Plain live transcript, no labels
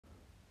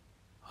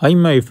Hi,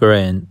 my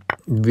friend.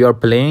 We are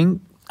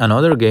playing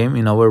another game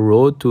in our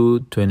road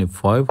to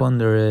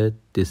 2500.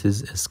 This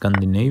is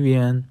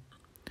Scandinavian.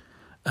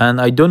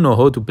 And I don't know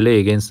how to play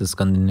against the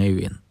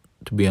Scandinavian,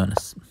 to be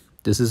honest.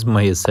 This is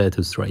my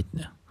status right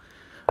now.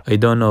 I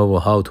don't know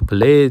how to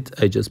play it.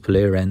 I just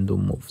play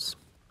random moves.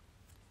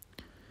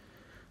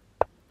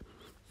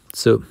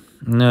 So,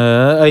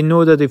 I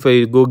know that if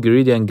I go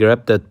greedy and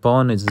grab that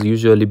pawn, it's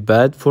usually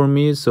bad for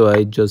me. So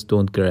I just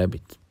don't grab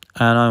it.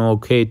 And I'm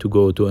okay to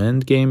go to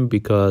endgame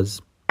because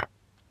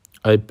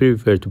I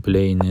prefer to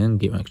play in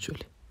endgame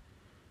actually.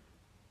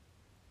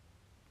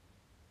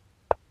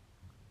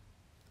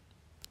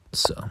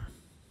 So,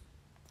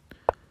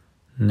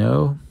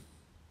 no.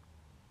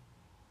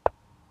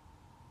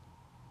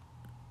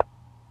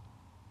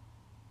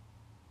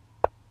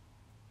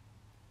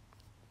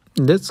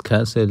 Let's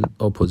castle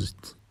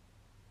opposite.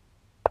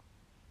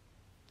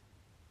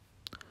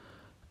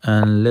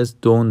 And let's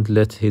don't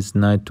let his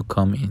knight to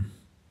come in.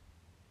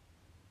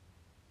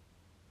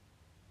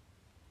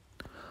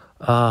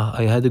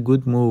 I had a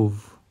good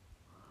move.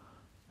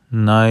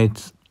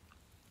 Knight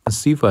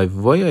c5.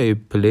 Why I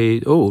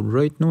played? Oh,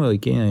 right now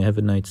again I have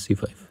a knight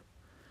c5.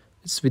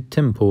 It's with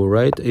tempo,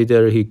 right?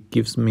 Either he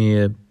gives me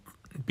a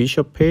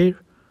bishop pair,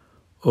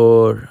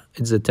 or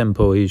it's a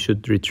tempo. He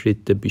should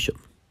retreat the bishop.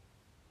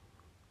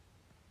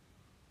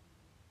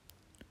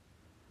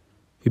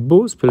 We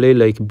both play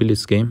like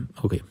Billy's game.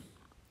 Okay.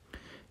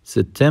 It's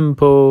a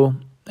tempo,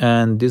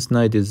 and this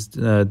knight is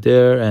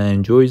there and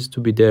enjoys to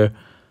be there.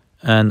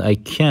 And I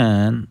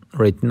can,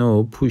 right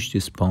now, push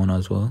this pawn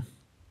as well.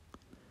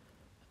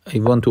 I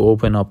want to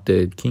open up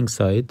the king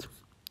side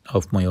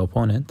of my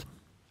opponent.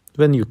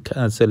 When you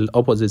cancel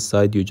opposite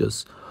side, you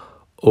just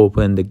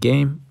open the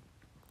game.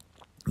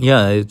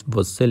 Yeah, it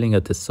was telling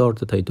at the start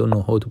that I don't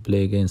know how to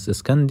play against the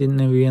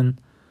Scandinavian.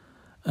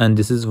 And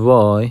this is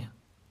why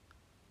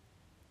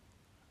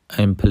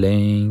I'm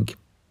playing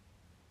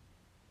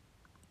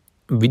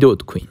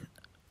without queen.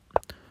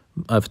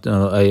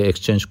 After I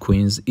exchange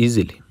queens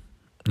easily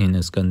in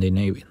a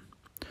Scandinavian.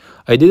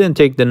 I didn't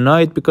take the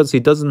knight because he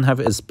doesn't have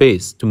a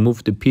space to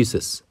move the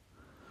pieces.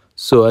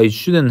 So I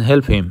shouldn't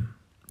help him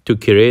to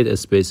create a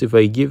space. If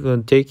I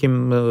take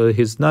him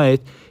his knight,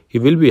 he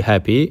will be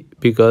happy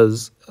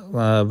because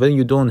when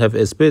you don't have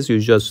a space, you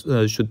just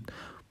should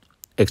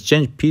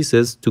exchange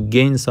pieces to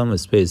gain some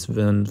space.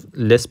 When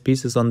less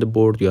pieces on the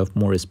board, you have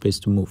more space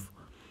to move.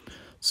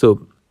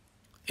 So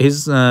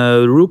his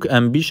rook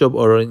and bishop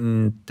are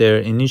in their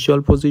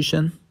initial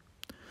position.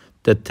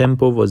 The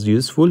tempo was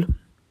useful.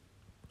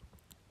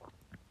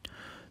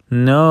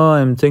 Now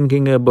I'm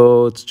thinking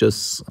about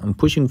just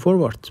pushing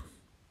forward.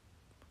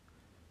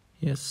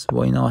 Yes,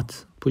 why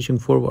not? Pushing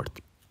forward.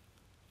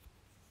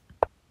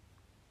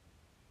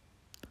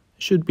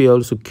 Should be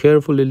also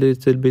careful a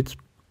little bit.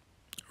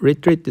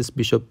 Retreat this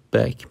bishop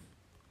back.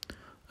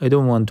 I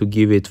don't want to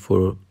give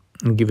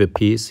a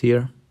piece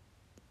here.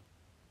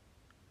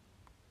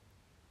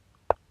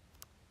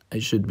 I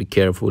should be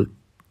careful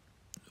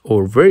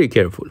or very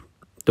careful.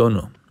 Don't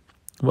know.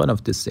 One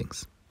of these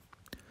things.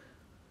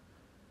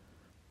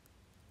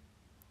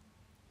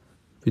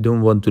 We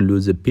don't want to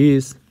lose a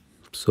piece,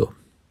 so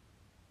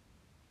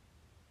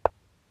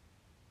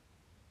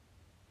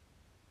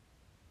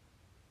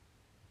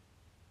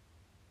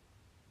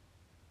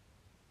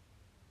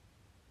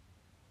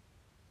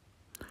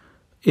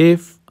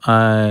if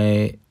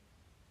I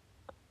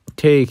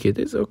take it,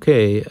 it's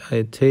okay.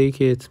 I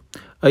take it.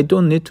 I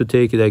don't need to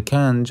take it. I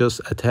can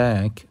just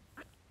attack.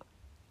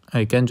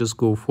 I can just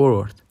go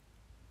forward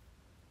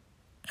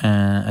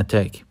and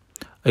attack.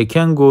 I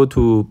can go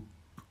to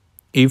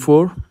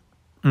e4.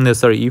 No,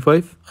 sorry,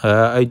 e5.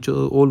 I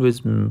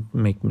always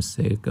make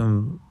mistake.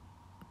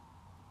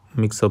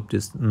 Mix up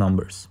these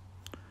numbers.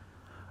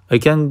 I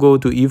can go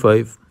to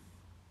e5.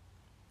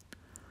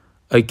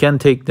 I can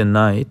take the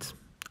knight.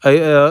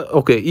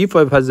 Okay,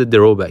 e5 has a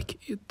drawback.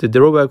 The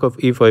drawback of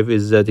e5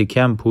 is that it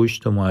can push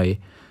to my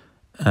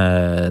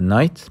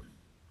knight.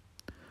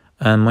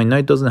 And my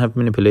knight doesn't have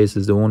many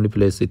places. The only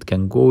place it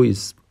can go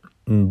is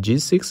in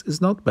g6. It's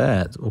not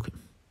bad. Okay.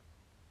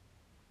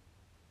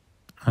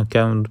 I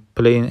can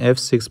play in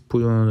f6,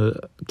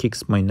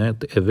 kicks my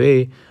knight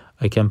away.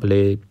 I can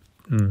play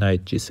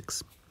knight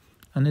g6.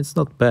 And it's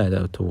not bad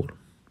at all.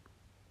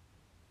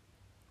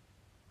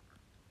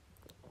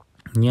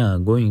 Yeah,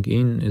 going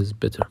in is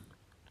better.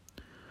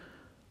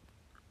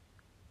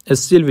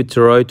 Still, we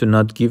try to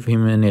not give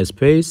him any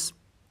space.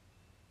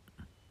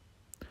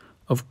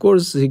 Of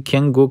course, he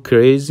can go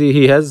crazy.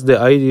 He has the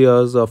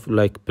ideas of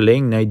like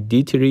playing knight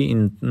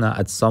d3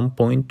 at some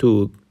point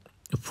to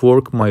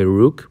fork my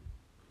rook.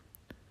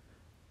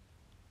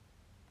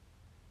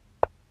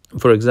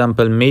 For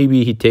example,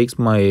 maybe he takes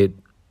my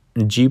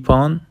g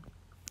pawn.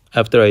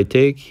 After I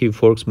take, he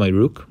forks my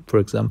rook, for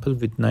example,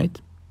 with knight.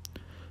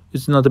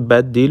 It's not a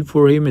bad deal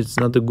for him. It's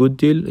not a good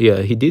deal.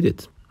 Yeah, he did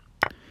it.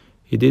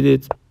 He did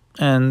it.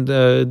 And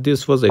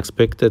this was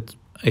expected.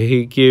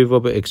 He gave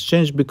up an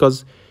exchange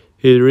because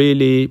he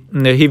win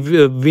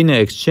an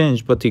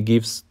exchange, but he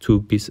gives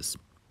 2 pieces.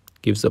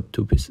 Gives up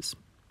 2 pieces.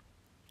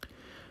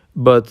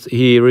 But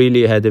he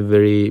really had a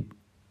very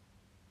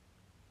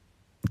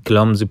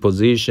clumsy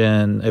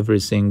position.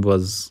 Everything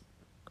was.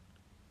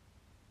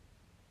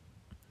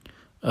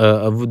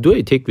 Do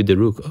I take with the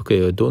rook?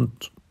 Okay, I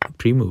don't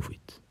pre-move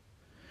it.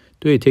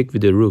 Do I take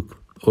with the rook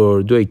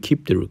or do I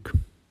keep the rook?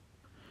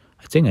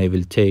 I think I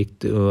will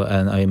take,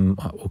 and I'm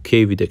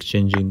okay with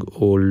exchanging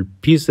all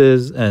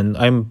pieces, and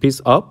I'm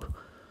piece up,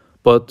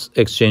 but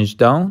exchange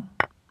down.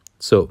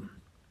 So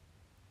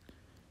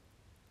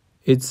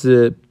it's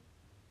a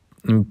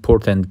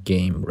important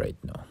game right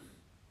now.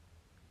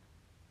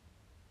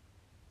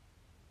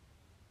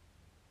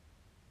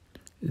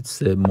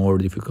 It's a more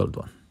difficult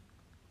one.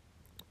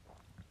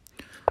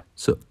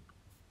 So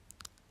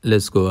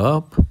let's go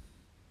up.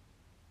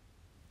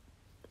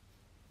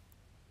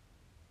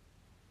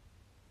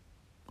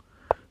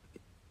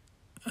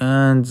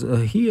 And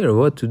here,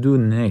 what to do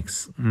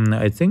next?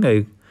 I think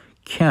I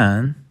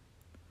can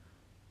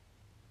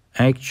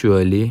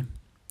actually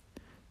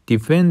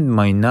defend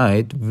my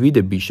knight with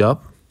a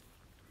bishop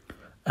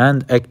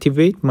and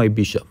activate my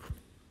bishop.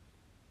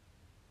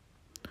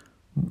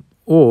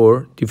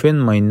 Or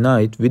defend my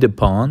knight with a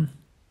pawn.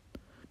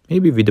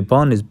 Maybe with the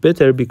pawn is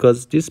better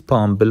because this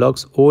pawn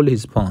blocks all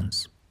his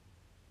pawns.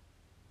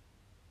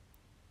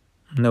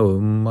 No,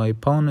 my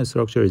pawn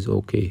structure is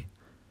okay.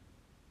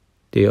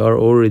 They are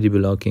already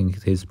blocking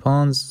his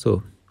pawns,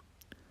 so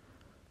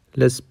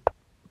let's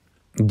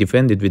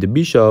defend it with the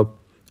bishop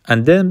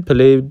and then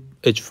play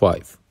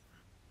h5.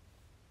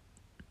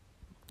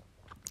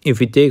 If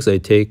he takes, I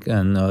take,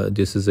 and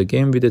this is a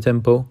game with the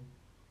tempo.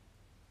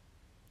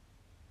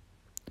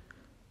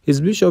 His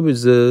bishop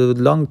is a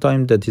long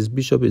time that his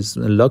bishop is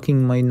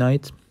locking my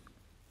knight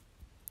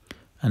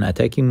and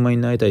attacking my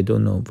knight. I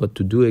don't know what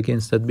to do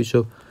against that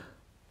bishop.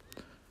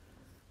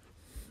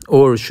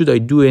 Or should I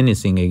do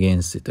anything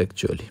against it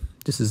actually?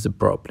 This is the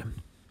problem.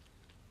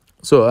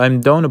 So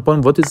I'm down a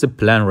pawn. What is the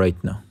plan right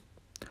now?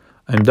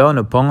 I'm down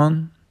a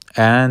pawn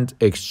and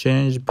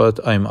exchange,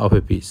 but I'm up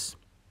a piece.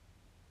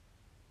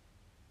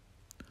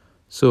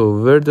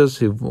 So where does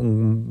he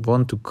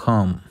want to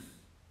come?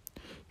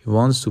 He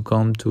wants to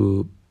come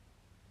to...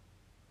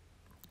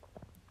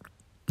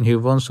 He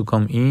wants to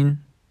come in.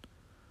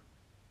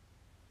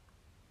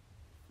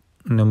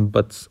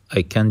 But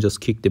I can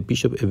just kick the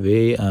bishop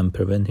away and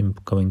prevent him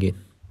coming in.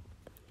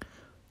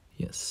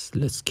 Yes,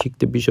 let's kick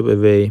the bishop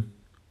away.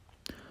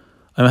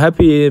 I'm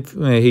happy if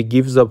he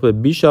gives up a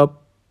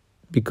bishop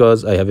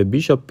because I have a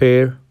bishop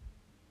pair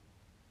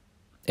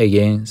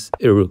against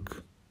a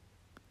rook.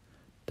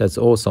 That's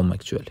awesome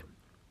actually.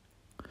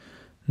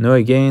 Now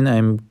again,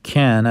 I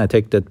can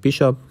attack that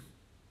bishop.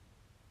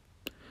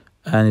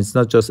 And it's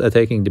not just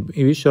attacking the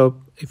bishop.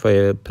 If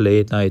I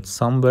play knight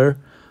somewhere,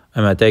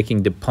 I'm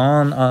attacking the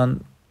pawn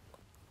on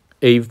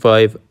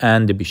a5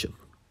 and the bishop.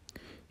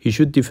 He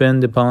should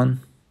defend the pawn.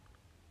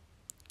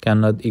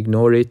 Cannot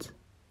ignore it.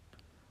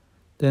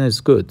 Then it's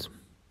good.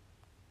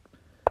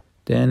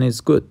 Then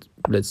it's good.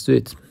 Let's do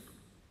it.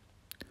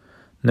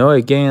 Now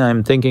again,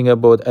 I'm thinking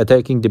about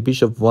attacking the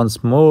bishop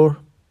once more.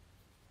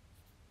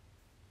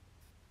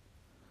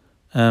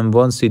 And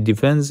once he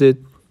defends it,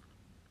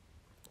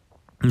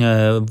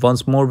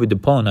 once more with the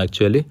pawn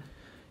actually.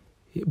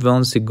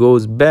 Once he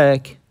goes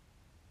back,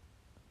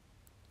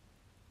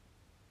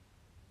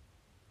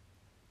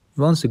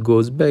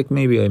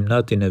 maybe I'm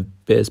not in a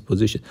best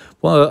position.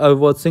 Well, I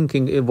was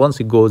thinking once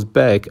he goes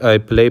back, I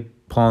play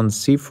pawn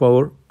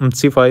c4,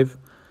 c5.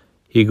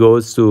 He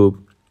goes to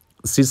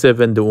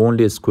c7, the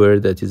only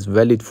square that is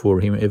valid for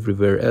him.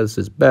 Everywhere else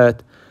is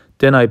bad.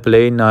 Then I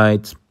play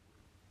knight,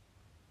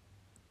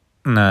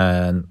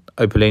 and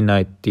I play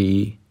knight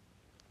d6,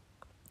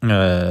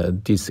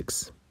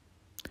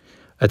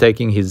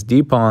 attacking his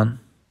d pawn,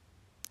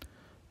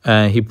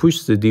 and he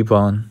pushed the d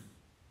pawn.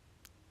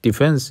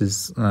 Defense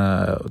is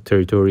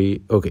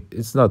territory. Okay,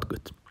 it's not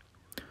good.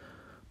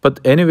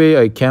 But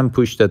anyway, I can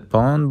push that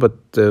pawn.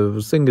 But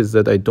the thing is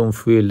that I don't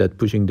feel that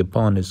pushing the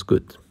pawn is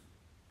good.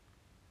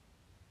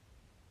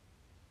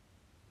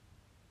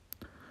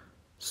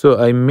 So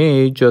I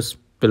may just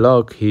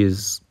block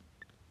his...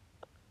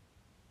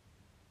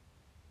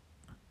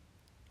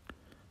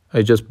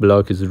 I just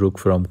block his rook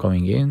from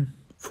coming in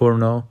for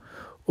now.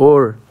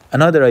 Or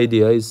another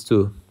idea is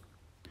to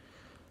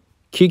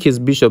kick his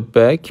bishop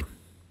back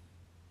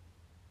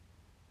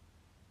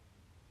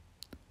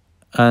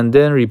and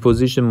then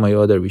reposition my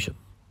other bishop.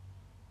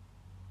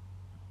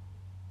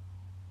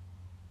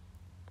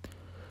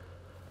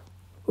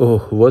 Oh,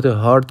 what a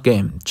hard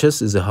game.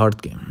 Chess is a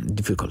hard game,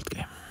 difficult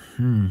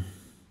game.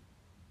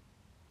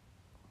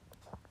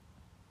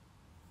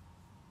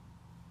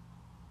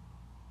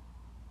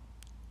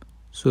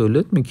 So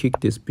let me kick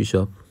this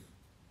bishop.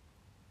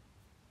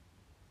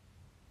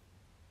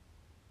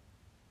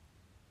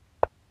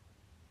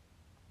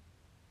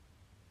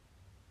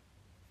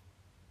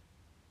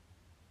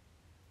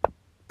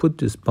 Put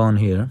this pawn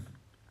here,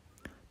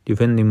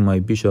 defending my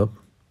bishop.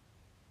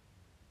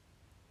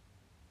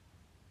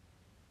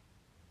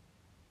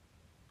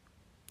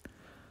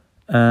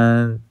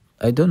 And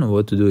I don't know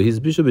what to do. His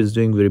bishop is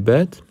doing very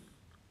bad.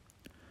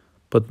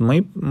 But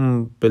my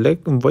black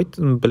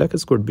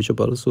squared bishop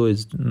also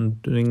is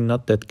doing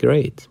not that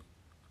great.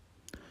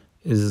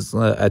 Is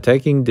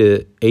attacking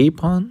the a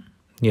pawn.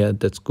 Yeah,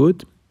 that's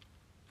good.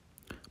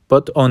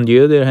 But on the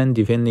other hand,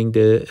 defending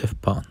the f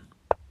pawn.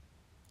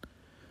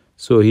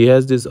 So he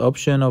has this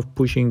option of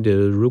pushing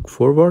the rook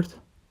forward.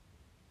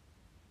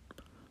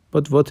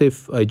 But what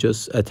if I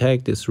just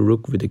attack this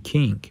rook with the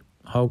king?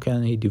 How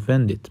can he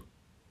defend it?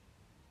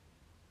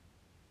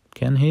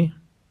 Can he?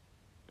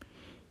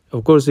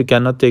 Of course, he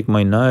cannot take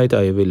my knight.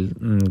 I will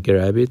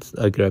grab it.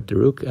 I grab the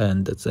rook,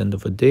 and that's the end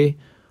of the day.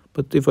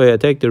 But if I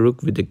attack the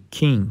rook with the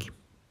king,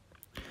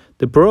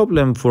 the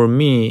problem for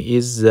me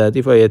is that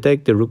if I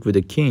attack the rook with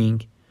the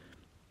king,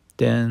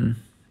 then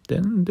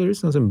there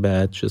is nothing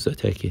bad. Just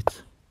attack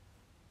it.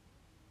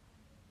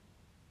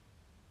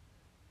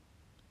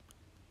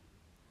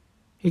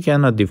 He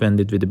cannot defend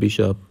it with the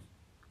bishop.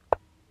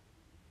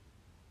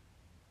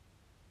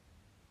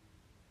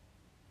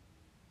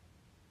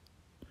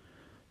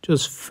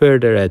 Just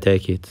further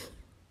attack it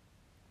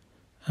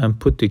and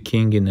put the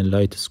king in the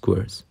light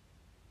squares.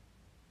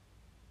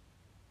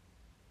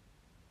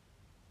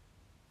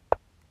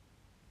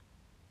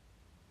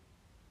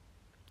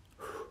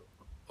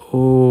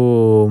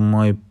 Oh,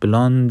 my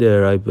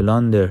blunder, I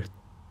blundered.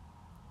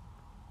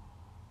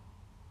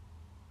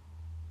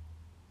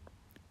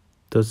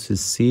 Does he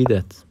see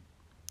that?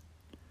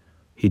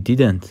 He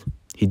didn't.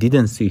 He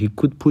didn't see. He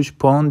could push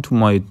pawn to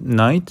my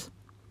knight.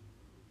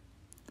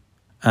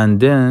 And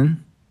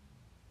then,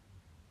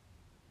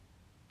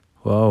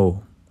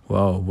 wow,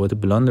 what a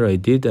blunder I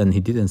did, and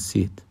he didn't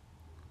see it.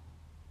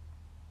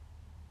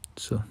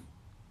 So,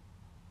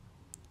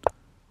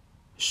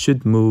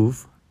 should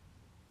move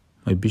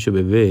my bishop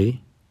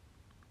away.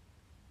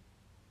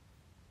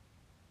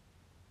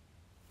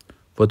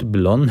 What a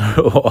blunder.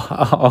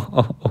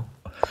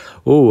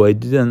 Oh, I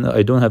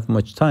don't have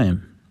much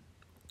time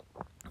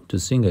to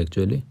think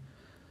actually.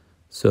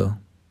 So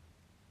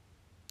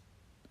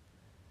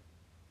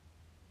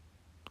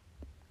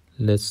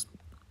let's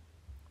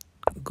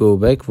go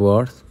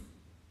backward.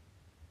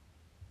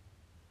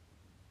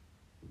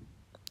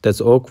 That's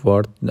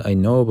awkward, I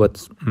know,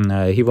 but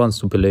he wants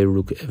to play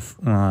rook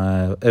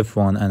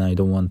f1, and I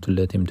don't want to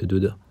let him to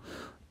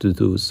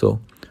do so.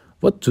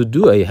 What to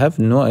do? I have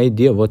no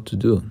idea what to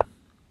do.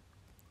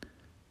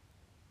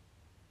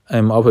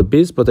 I'm up a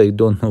piece, but I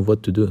don't know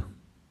what to do.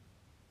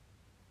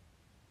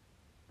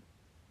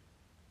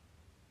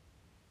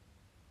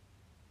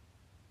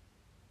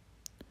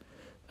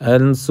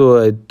 And so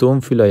I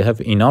don't feel I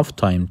have enough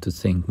time to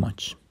think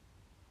much.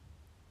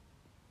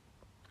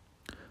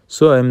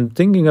 So I'm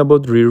thinking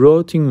about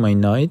rerouting my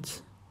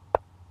knight.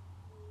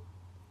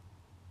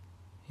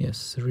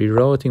 Yes,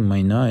 rerouting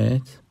my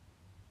knight.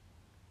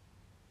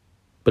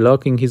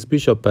 Blocking his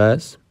bishop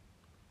pass.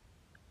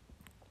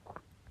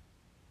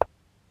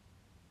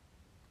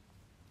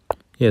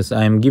 Yes,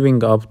 I'm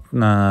giving up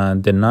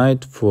the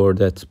knight for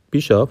that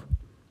bishop.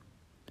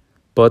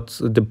 But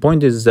the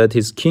point is that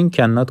his king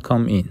cannot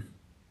come in.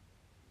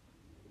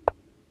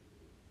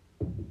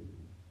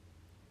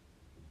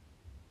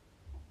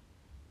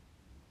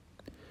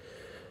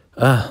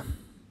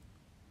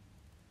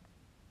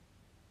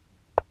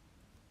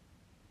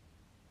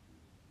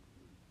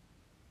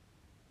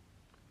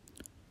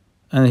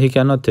 And he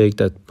cannot take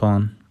that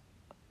pawn.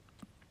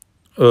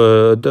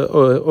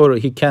 Or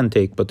he can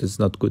take, but it's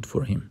not good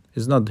for him.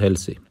 It's not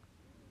healthy.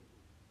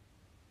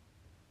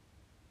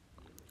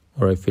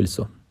 Or I feel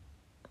so.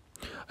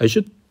 I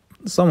should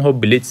somehow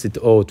blitz it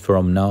out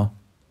from now.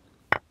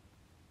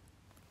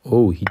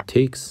 Oh, he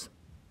takes.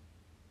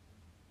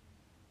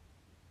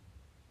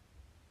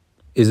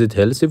 Is it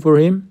healthy for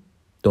him?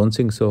 Don't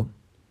think so.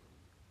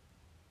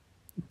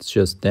 It's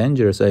just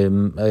dangerous.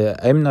 I'm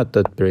not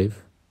that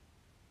brave.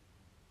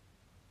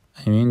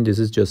 I mean, this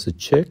is just a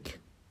check.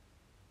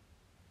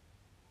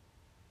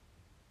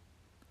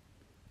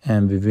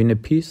 And we win a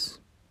piece.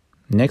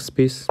 Next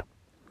piece.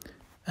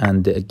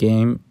 And the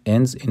game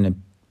ends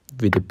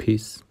with a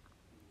piece.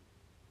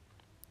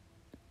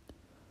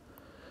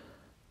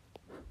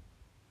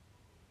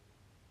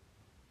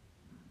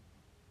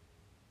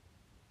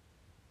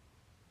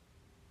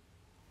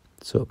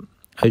 So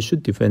I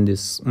should defend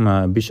this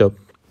bishop.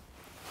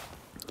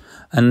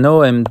 And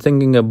now I'm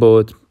thinking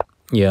about,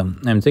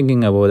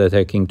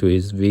 attacking to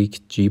his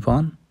weak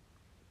g-pawn.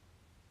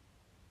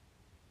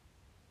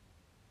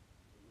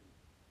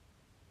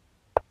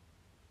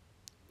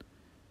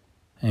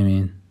 I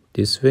mean,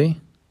 this way.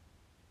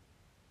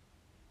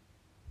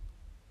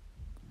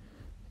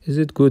 Is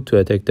it good to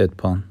attack that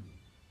pawn?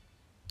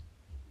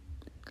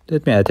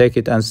 Let me attack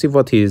it and see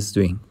what he is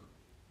doing.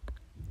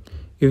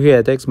 If he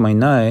attacks my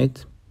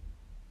knight,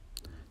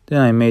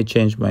 then I may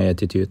change my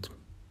attitude.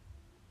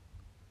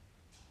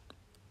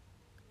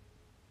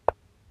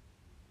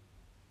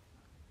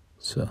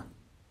 So,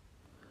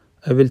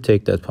 I will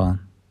take that pawn.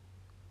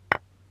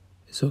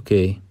 It's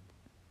okay.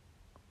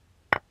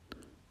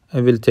 I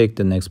will take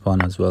the next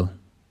pawn as well.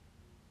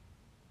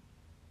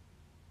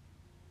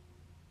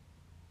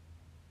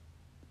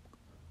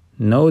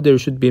 Now there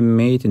should be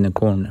mate in the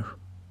corner.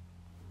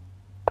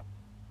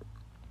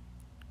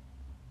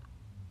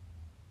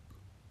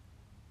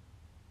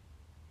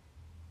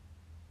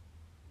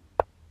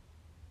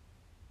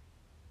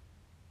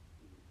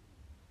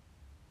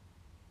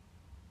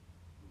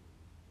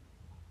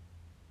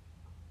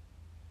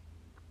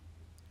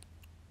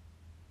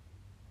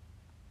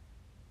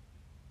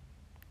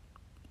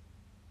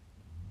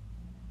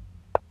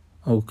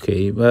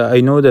 Okay, well,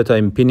 I know that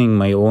I'm pinning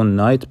my own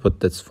knight, but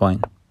that's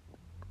fine.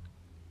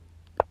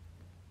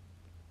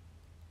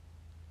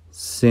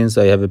 Since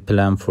I have a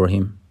plan for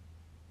him.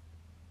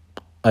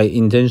 I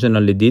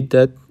intentionally did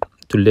that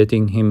to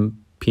letting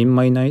him pin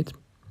my knight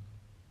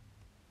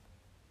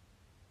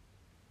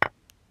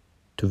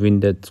to win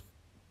that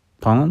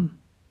pawn.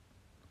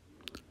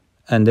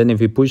 And then if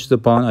he pushes the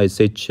pawn, I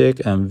say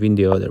check and win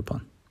the other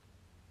pawn.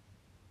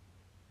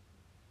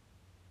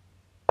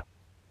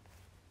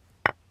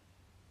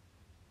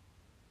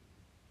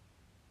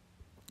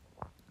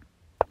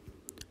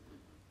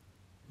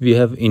 We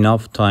have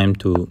enough time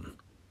to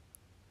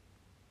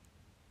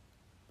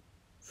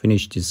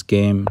finish this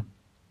game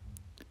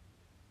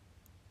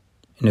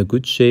in a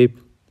good shape.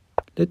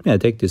 Let me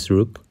attack this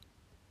rook.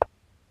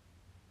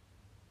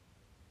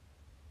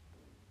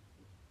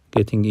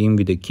 Getting in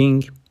with the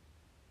king.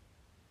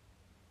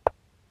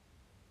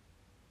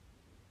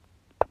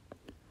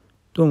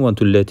 Don't want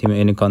to let him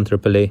any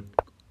counterplay.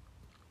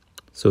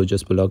 So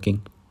just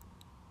blocking.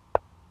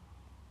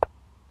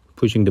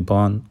 Pushing the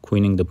pawn,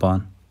 queening the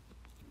pawn.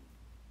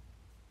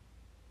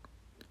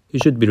 He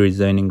should be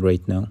resigning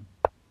right now.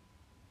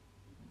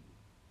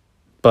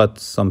 But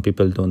some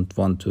people don't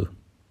want to.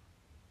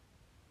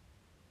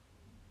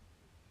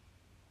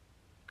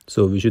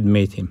 So we should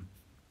mate him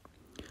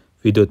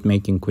without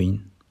making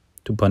queen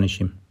to punish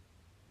him.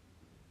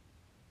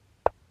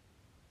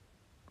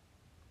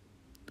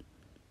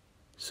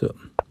 So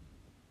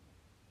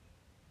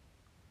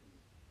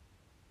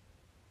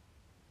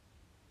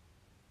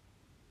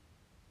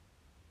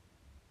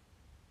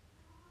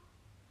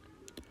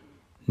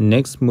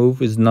next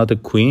move is not a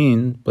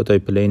queen, but I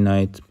play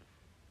knight.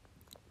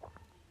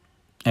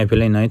 I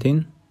play knight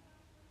in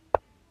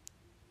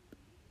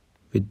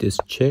with this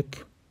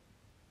check.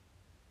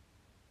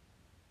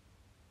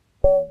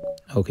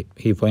 Okay,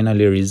 he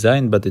finally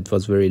resigned, but it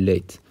was very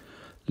late.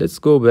 Let's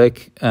go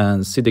back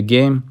and see the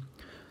game.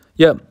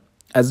 Yeah,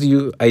 as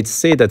I'd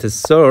say that at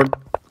start,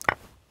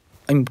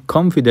 I'm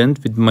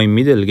confident with my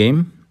middle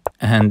game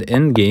and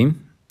end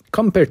game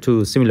compared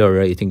to similar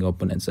rating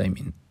opponents, I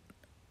mean.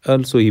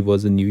 Also, he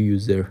was a new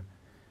user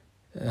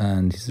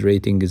and his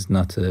rating is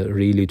not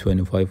really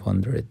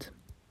 2500.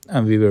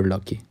 And we were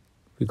lucky.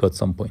 We got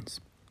some points.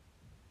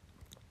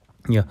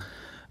 Yeah,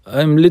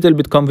 I'm a little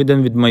bit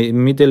confident with my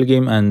middle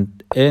game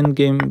and end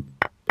game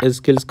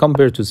skills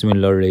compared to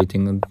similar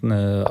rating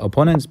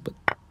opponents, but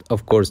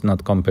of course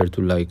not compared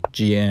to like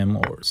GM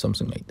or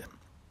something like that.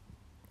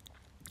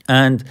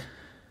 And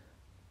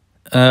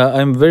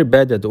I'm very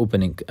bad at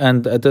opening,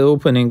 and at the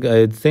opening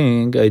I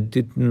think I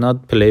did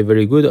not play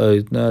very good.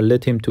 I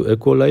let him to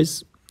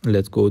equalize.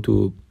 Let's go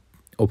to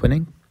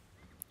opening,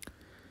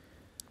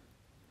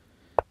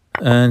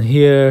 and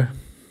here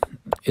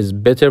is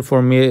better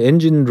for me.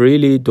 Engine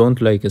really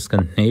don't like a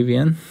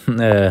Scandinavian,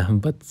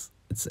 but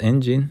it's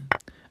engine,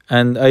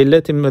 and I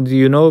let him,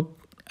 you know,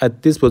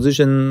 at this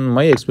position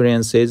my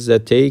experience says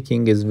that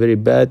taking is very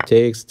bad.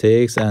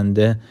 Takes and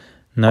the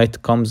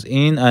knight comes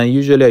in, and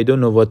usually I don't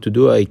know what to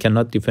do. I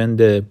cannot defend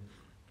the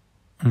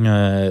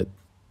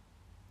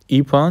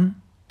e-pawn.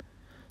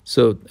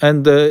 So,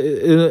 and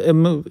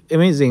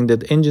amazing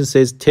that engine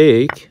says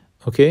take,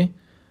 okay,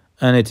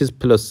 and it is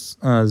plus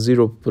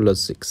 0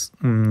 plus 6,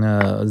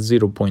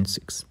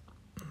 0.6,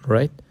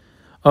 right?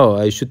 Oh,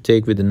 I should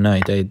take with the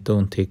knight. I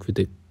don't take with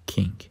the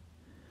king.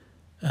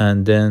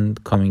 And then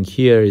coming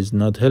here is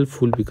not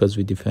helpful because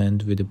we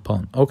defend with the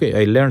pawn. Okay,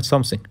 I learned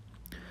something.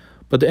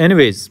 But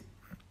anyways,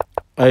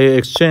 I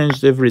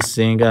exchanged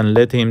everything and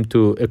let him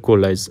to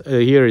equalize.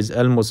 Here is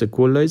almost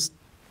equalized.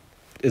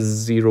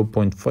 Is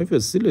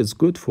 0.5. Still is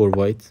good for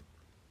white.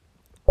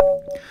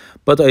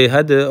 But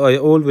I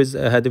always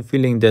had a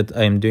feeling that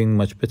I'm doing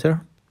much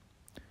better.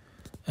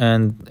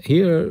 And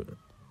here,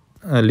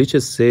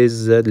 Liches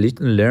says that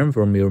learn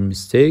from your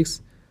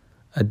mistakes.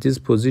 At this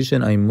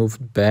position, I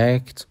moved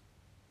back.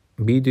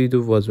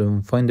 B2 was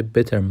find a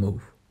better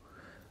move.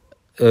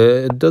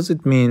 Does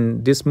it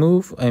mean this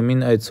move? I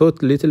mean, I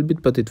thought a little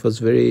bit, but it was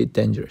very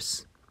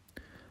dangerous.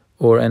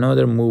 Or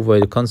another move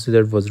I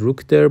considered was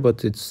rook there,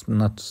 but it's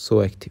not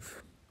so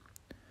active.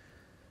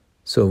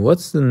 So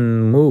what's the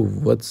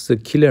move? What's the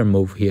killer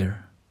move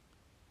here?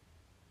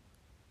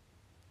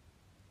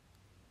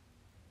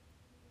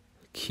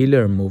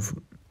 Killer move.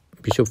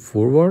 Bishop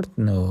forward?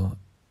 No.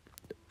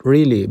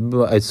 Really,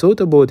 I thought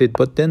about it,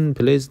 but then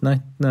plays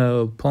knight,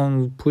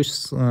 pawn,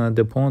 pushes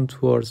the pawn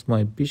towards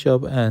my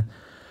bishop, and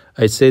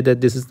I say that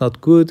this is not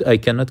good. I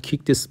cannot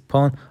kick this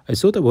pawn. I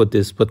thought about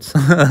this, but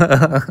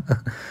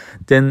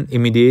then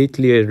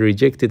immediately I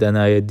rejected, and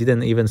I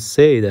didn't even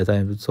say that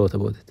I thought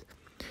about it.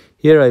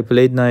 Here I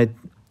played knight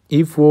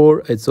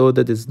e4. I thought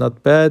that it's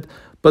not bad,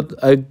 but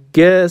I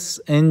guess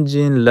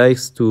engine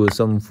likes to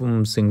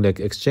something like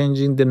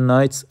exchanging the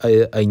knights.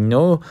 I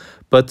know,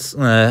 but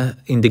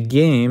in the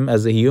game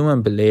as a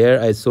human player,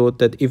 I thought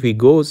that if he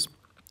goes,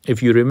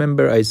 if you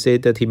remember, I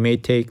said that he may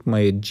take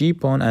my g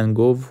pawn and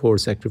go for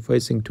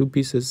sacrificing 2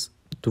 pieces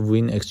to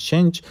win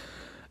exchange,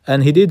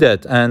 and he did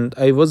that, and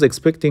I was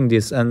expecting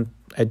this, and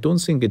I don't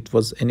think it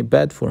was any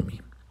bad for me.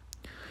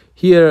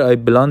 Here I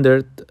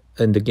blundered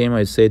in the game.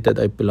 I said that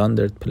I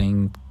blundered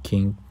playing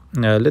king.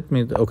 Let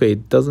me, okay,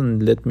 it doesn't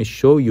let me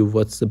show you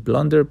what's the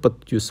blunder,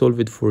 but you solve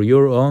it for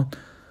your own.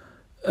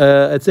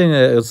 I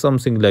think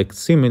something like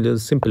similar,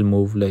 simple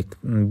move like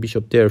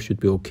bishop there should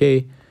be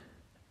okay.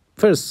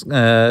 First,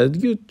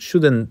 you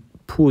shouldn't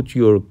put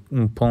your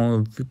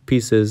pawn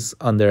pieces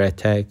under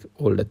attack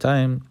all the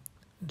time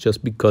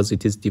just because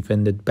it is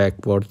defended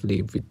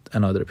backwardly with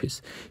another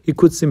piece. You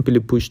could simply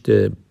push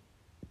the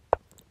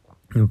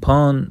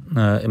pawn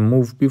a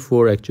move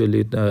before,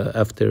 actually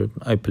after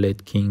I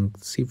played king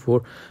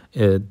c4,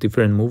 a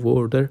different move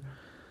order,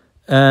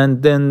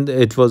 and then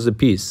it was a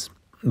piece,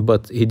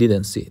 but he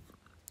didn't see it.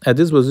 At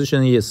this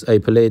position, yes, I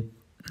played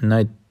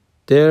knight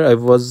there. I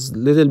was a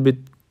little bit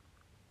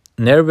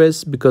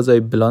nervous because I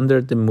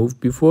blundered the move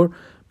before.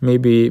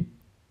 Maybe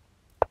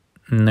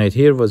knight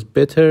here was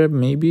better,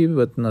 maybe,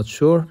 but not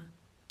sure.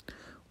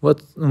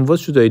 What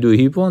should I do?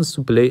 He wants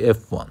to play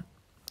f1,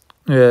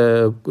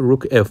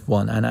 rook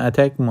f1, and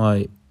attack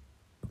my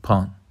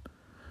pawn.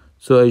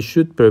 So I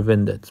should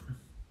prevent that.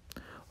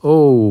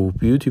 Oh,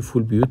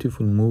 beautiful,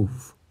 beautiful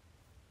move.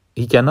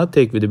 He cannot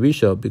take with the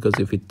bishop, because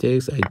if it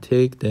takes, I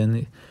take.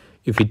 Then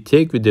if he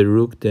take with the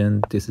rook,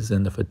 then this is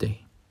end of a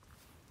day.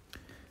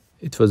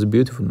 It was a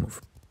beautiful move.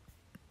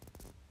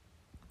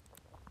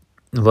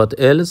 What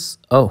else?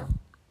 Oh,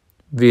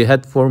 we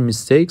had 4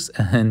 mistakes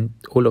and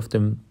all of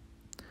them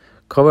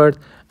covered.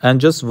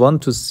 And just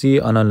want to see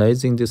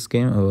analyzing this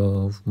game.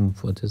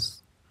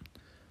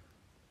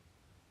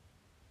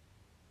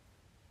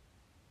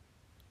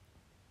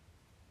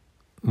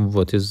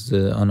 What is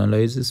the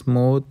analysis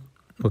mode?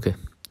 Okay,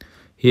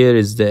 here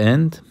is the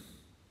end.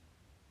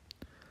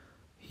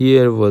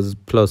 Here was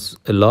plus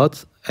a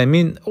lot. I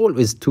mean,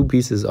 always 2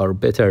 pieces are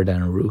better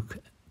than rook,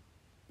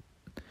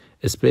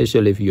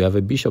 especially if you have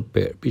a bishop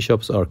pair.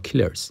 Bishops are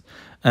killers.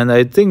 And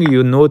I think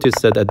you notice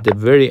that at the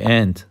very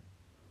end,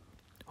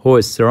 how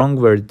strong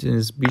were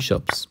these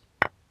bishops.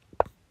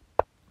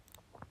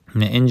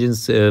 The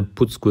engines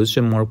puts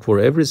question mark for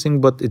everything,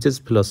 but it is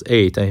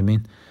 +8. I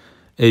mean,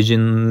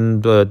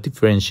 engine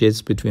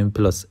differentiates between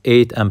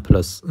 +8 and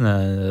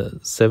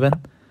 +7.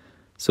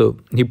 So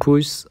he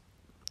pushes.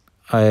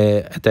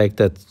 I attack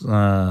that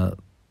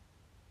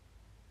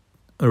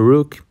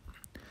rook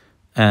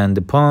and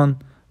the pawn.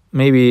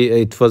 Maybe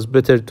it was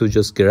better to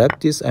just grab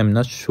this. I'm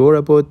not sure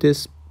about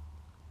this.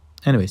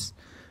 Anyways,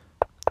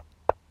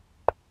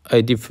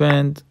 I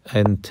defend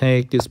and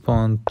take this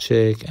pawn,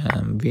 check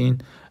and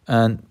win.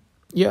 And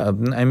yeah,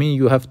 I mean,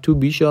 you have 2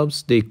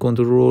 bishops. They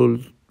control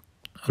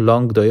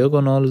long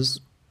diagonals.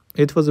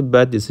 It was a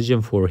bad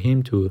decision for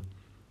him to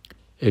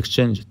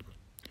exchange it.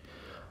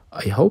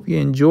 I hope you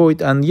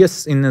enjoyed. And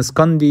yes, in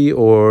Scandi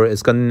or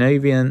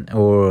Scandinavian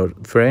or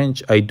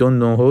French, I don't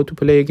know how to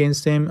play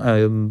against them.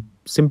 I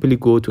simply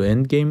go to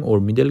endgame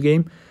or middle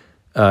game.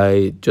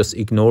 I just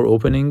ignore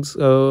opening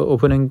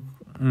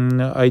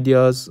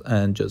ideas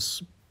and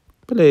just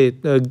play,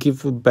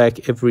 give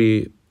back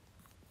every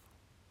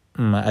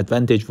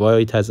advantage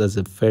white has as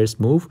a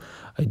first move.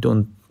 I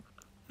don't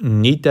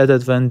need that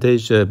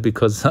advantage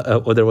because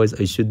otherwise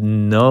I should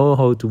know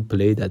how to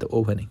play that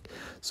opening.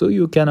 So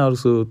you can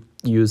also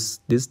use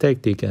this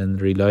tactic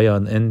and rely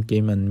on end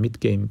game and mid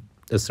game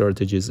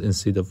strategies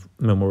instead of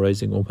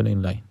memorizing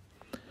opening line.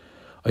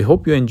 I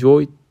hope you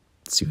enjoyed.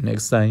 See you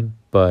next time.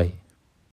 Bye.